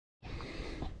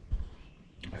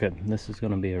Okay, this is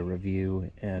going to be a review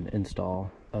and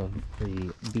install of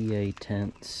the BA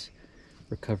Tents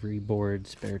recovery board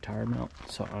spare tire mount.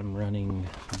 So I'm running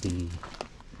the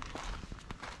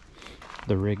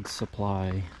Rig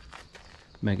Supply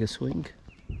Mega Swing.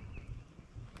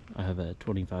 I have a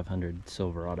 2500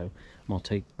 Silverado. I'm going to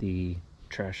take the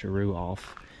trasharoo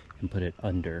off and put it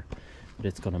under, but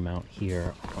it's going to mount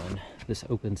here on this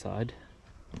open side.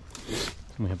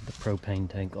 We have the propane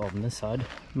tank on this side,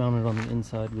 mounted on the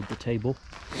inside with the table.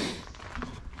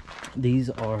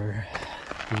 These are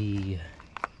they're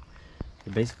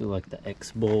basically like the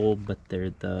X-Bull, but they're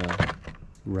the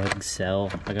rug cell.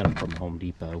 I got them from Home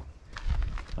Depot.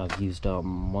 I've used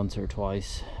them once or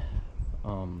twice.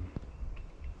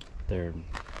 They're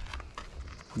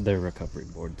recovery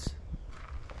boards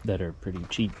that are pretty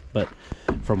cheap, but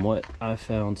from what I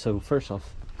found, so first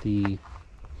off,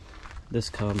 this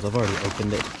comes, I've already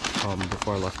opened it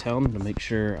before I left town to make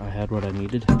sure I had what I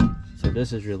needed. So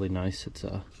this is really nice. It's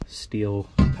a steel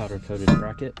powder coated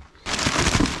bracket.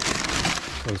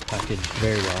 It was packaged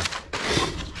very well.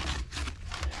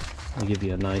 They give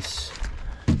you a nice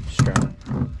strap.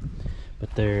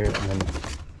 But there, and then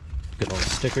good old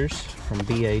stickers from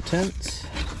BA Tents.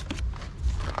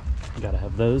 You gotta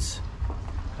have those.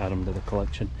 Add them to the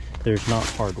collection. There's not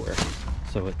hardware,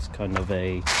 so it's kind of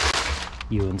a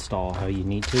you install how you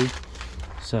need to.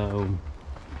 So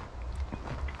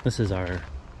this is our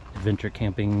adventure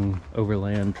camping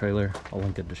overland trailer. I'll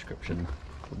link a description.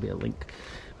 There'll be a link.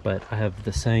 But I have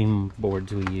the same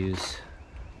boards we use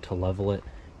to level it.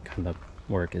 Kind of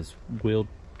work as wheel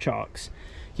chocks,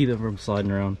 keep it from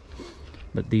sliding around.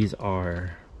 But these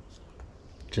are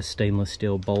just stainless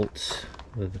steel bolts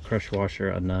with a crush washer,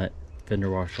 a nut, fender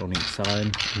washer on each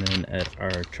side. And then at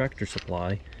our Tractor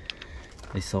Supply,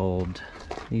 they sold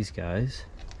these guys.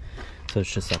 So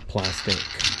it's just a plastic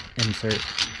insert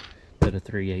that a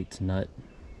 3/8 nut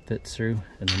fits through,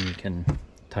 and then you can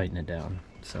tighten it down.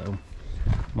 So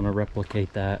I'm going to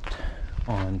replicate that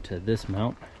onto this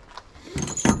mount.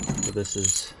 So this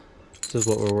is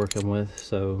what we're working with.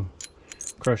 So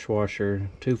crush washer,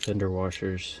 2 fender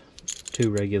washers, 2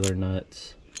 regular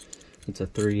nuts. It's a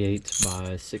 3/8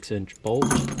 by 6-inch bolt.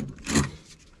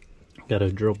 Got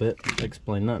a drill bit. I'll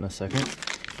explain that in a second.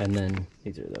 And then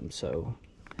these are them. So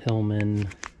Hillman,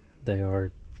 they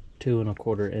are 2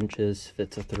 1/4 inches.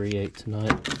 Fits a 3/8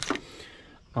 nut.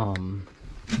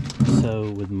 So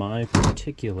with my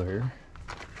particular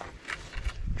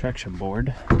traction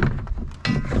board,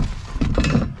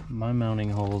 my mounting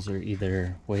holes are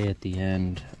either way at the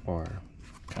end or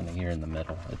kind of here in the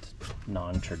middle. It's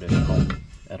non-traditional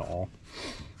at all.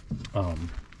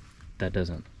 That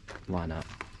doesn't line up.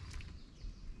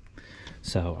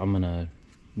 So I'm gonna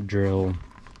drill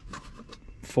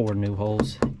 4 new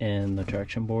holes in the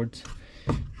traction boards.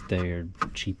 They're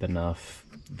cheap enough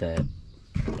that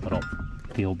I don't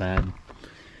feel bad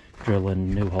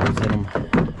drilling new holes in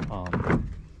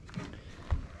them.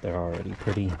 They're already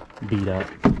pretty beat up,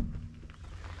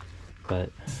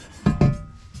 but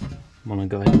I'm gonna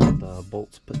go ahead and get the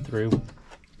bolts put through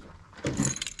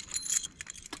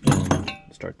and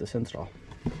start this install.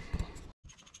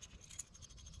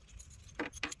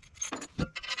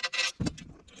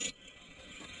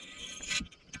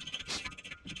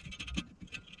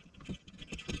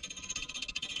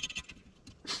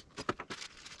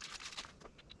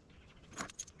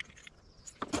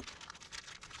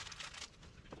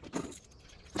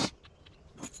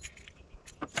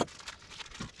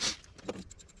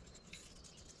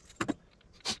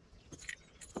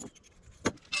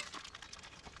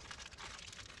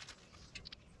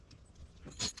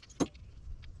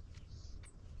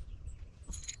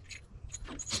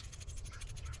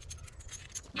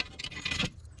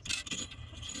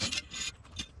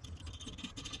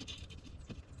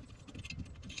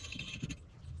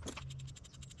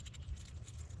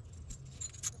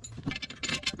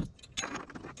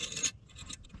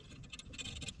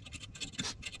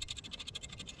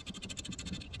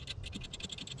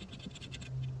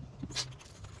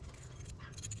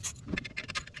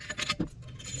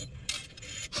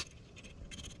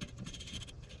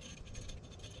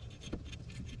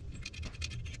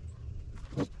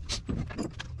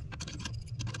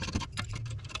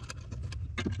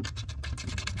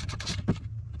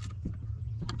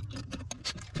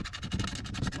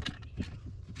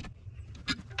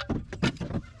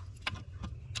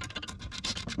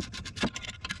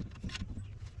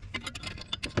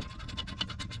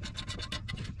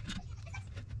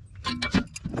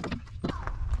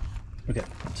 Okay,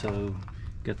 so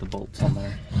get the bolts on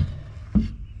there.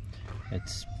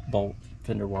 It's bolt,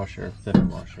 fender washer,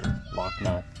 lock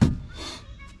nut,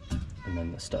 and and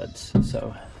then the studs.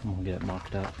 So I'm gonna get it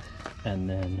mocked up and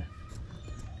then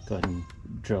go ahead and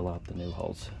drill out the new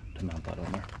holes to mount that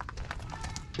on there.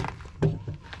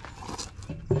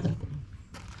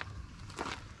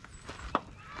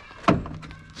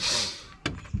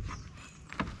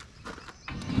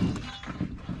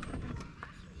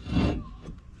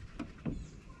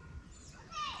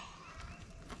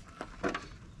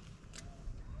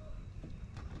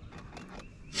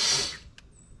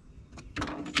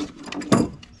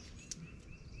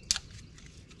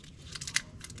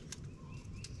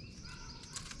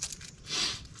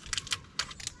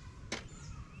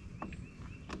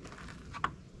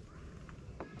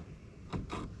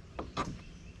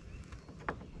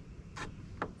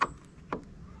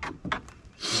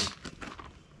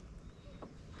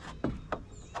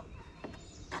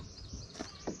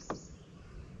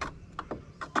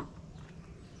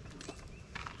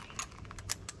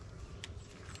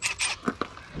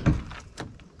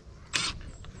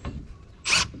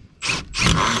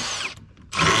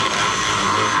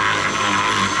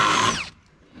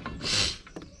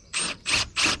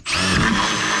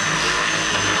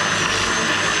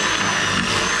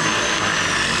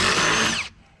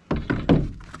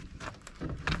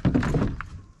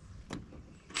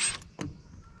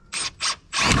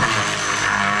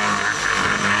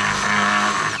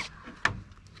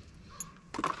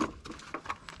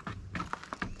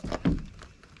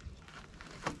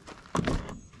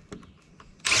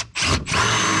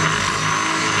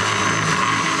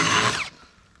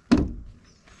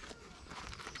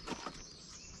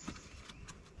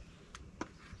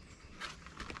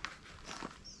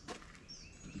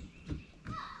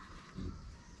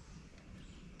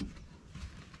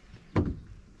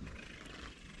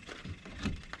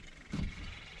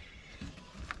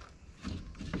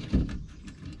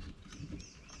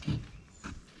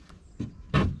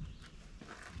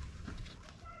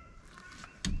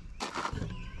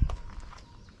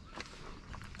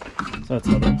 So that's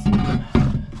how that's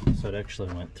looking. So it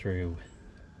actually went through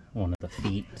one of the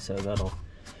feet, so that'll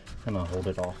kind of hold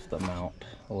it off the mount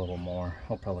a little more.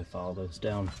 I'll probably file those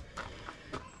down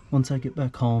once I get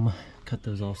back home, cut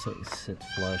those off so it sits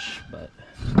flush, but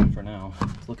for now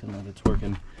it's looking like it's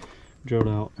working. Drilled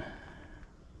out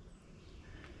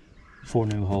 4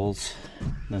 new holes,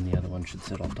 then the other one should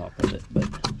sit on top of it,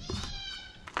 but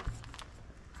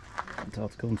that's how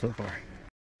it's going so far.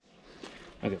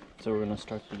 Okay, so we're going to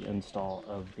start the install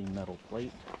of the metal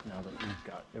plate. Now that we've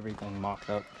got everything mocked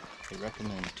up, they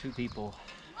recommend 2 people.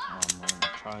 We're going to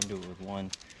try and do it with 1.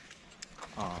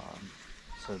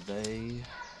 So they,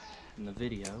 in the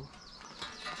video,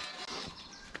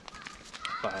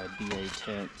 by BA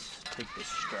Tents, take this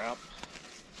strap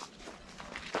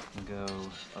and go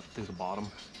up through the bottom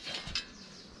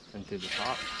and through the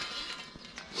top.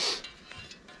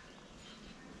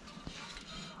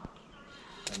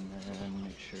 And then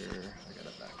make sure I got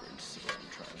it backwards, so I'm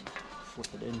trying to flip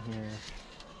it in here.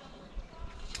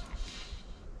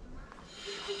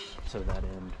 So that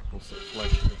end will sit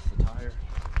flush with the tire.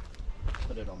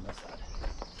 Put it on this side.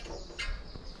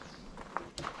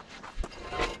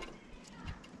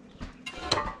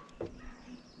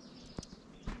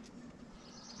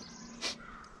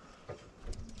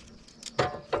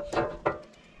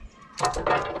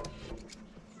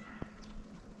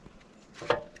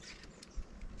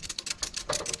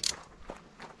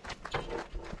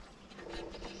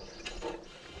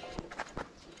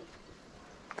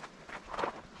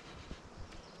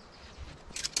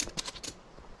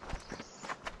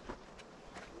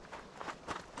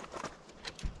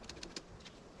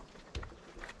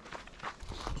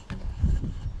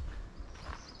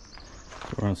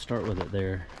 We're going to start with it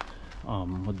there.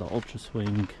 With the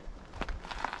Ultraswing,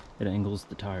 it angles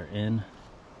the tire in.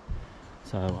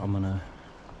 So I'm going to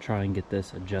try and get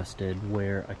this adjusted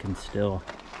where I can still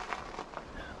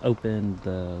open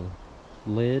the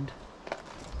lid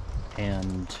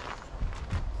and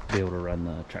be able to run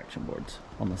the traction boards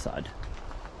on the side.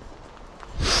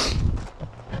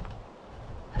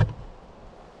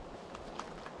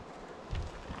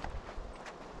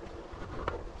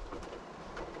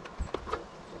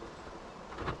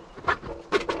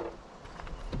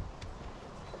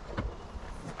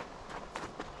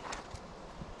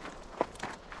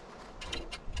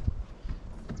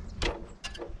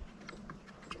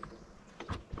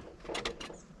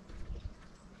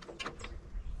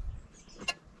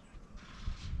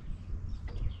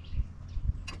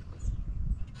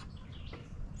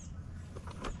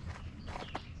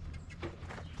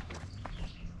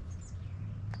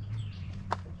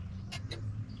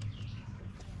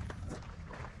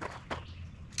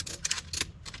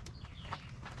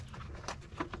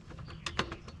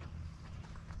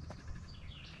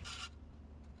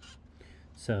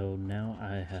 So now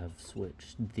I have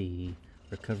switched the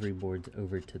recovery boards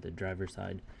over to the driver's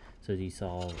side. So as you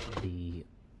saw, the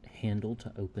handle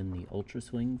to open the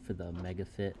Ultraswing for the Mega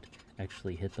Fit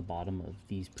actually hit the bottom of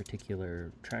these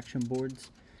particular traction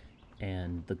boards,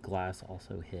 and the glass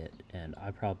also hit. And I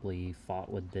probably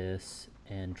fought with this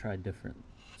and tried different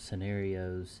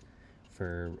scenarios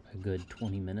for a good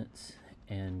 20 minutes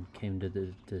and came to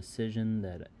the decision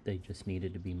that they just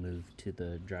needed to be moved to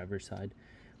the driver's side,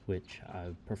 which I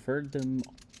preferred them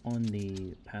on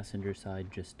the passenger side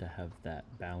just to have that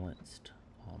balanced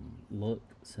look,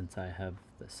 since I have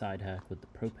the side hack with the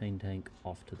propane tank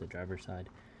off to the driver's side.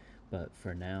 But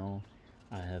for now,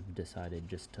 I have decided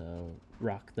just to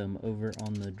rock them over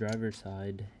on the driver's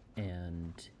side,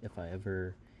 and if I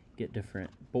ever get different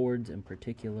boards in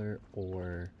particular,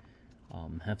 or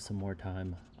have some more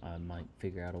time, I might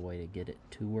figure out a way to get it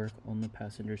to work on the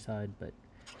passenger side. But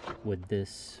with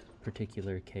this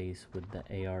particular case, with the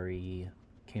ARE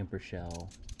camper shell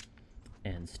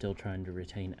and still trying to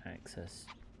retain access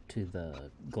to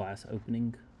the glass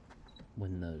opening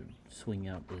when the swing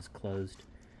out is closed,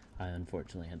 I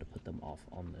unfortunately had to put them off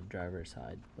on the driver's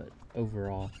side. But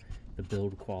overall, the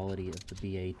build quality of the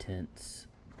BA Tents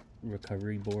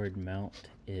recovery board mount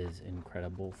is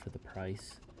incredible for the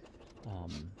price.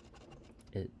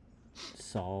 It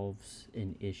solves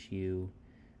an issue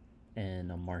in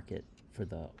a market for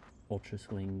the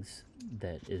Ultraswings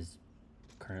that is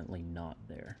currently not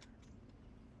there.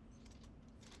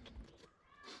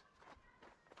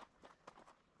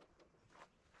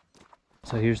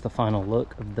 So here's the final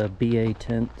look of the BA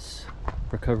Tents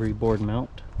recovery board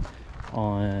mount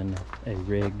on a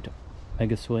rigged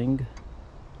Mega Swing.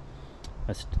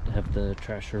 I have the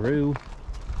trasheroo,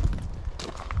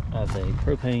 I have a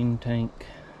propane tank,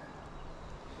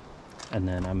 and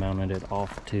then I mounted it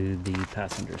off to the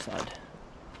passenger side,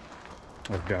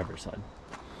 or driver's side.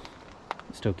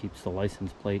 It still keeps the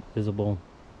license plate visible,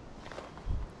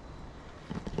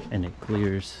 and it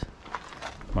clears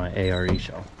my ARE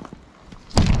shell.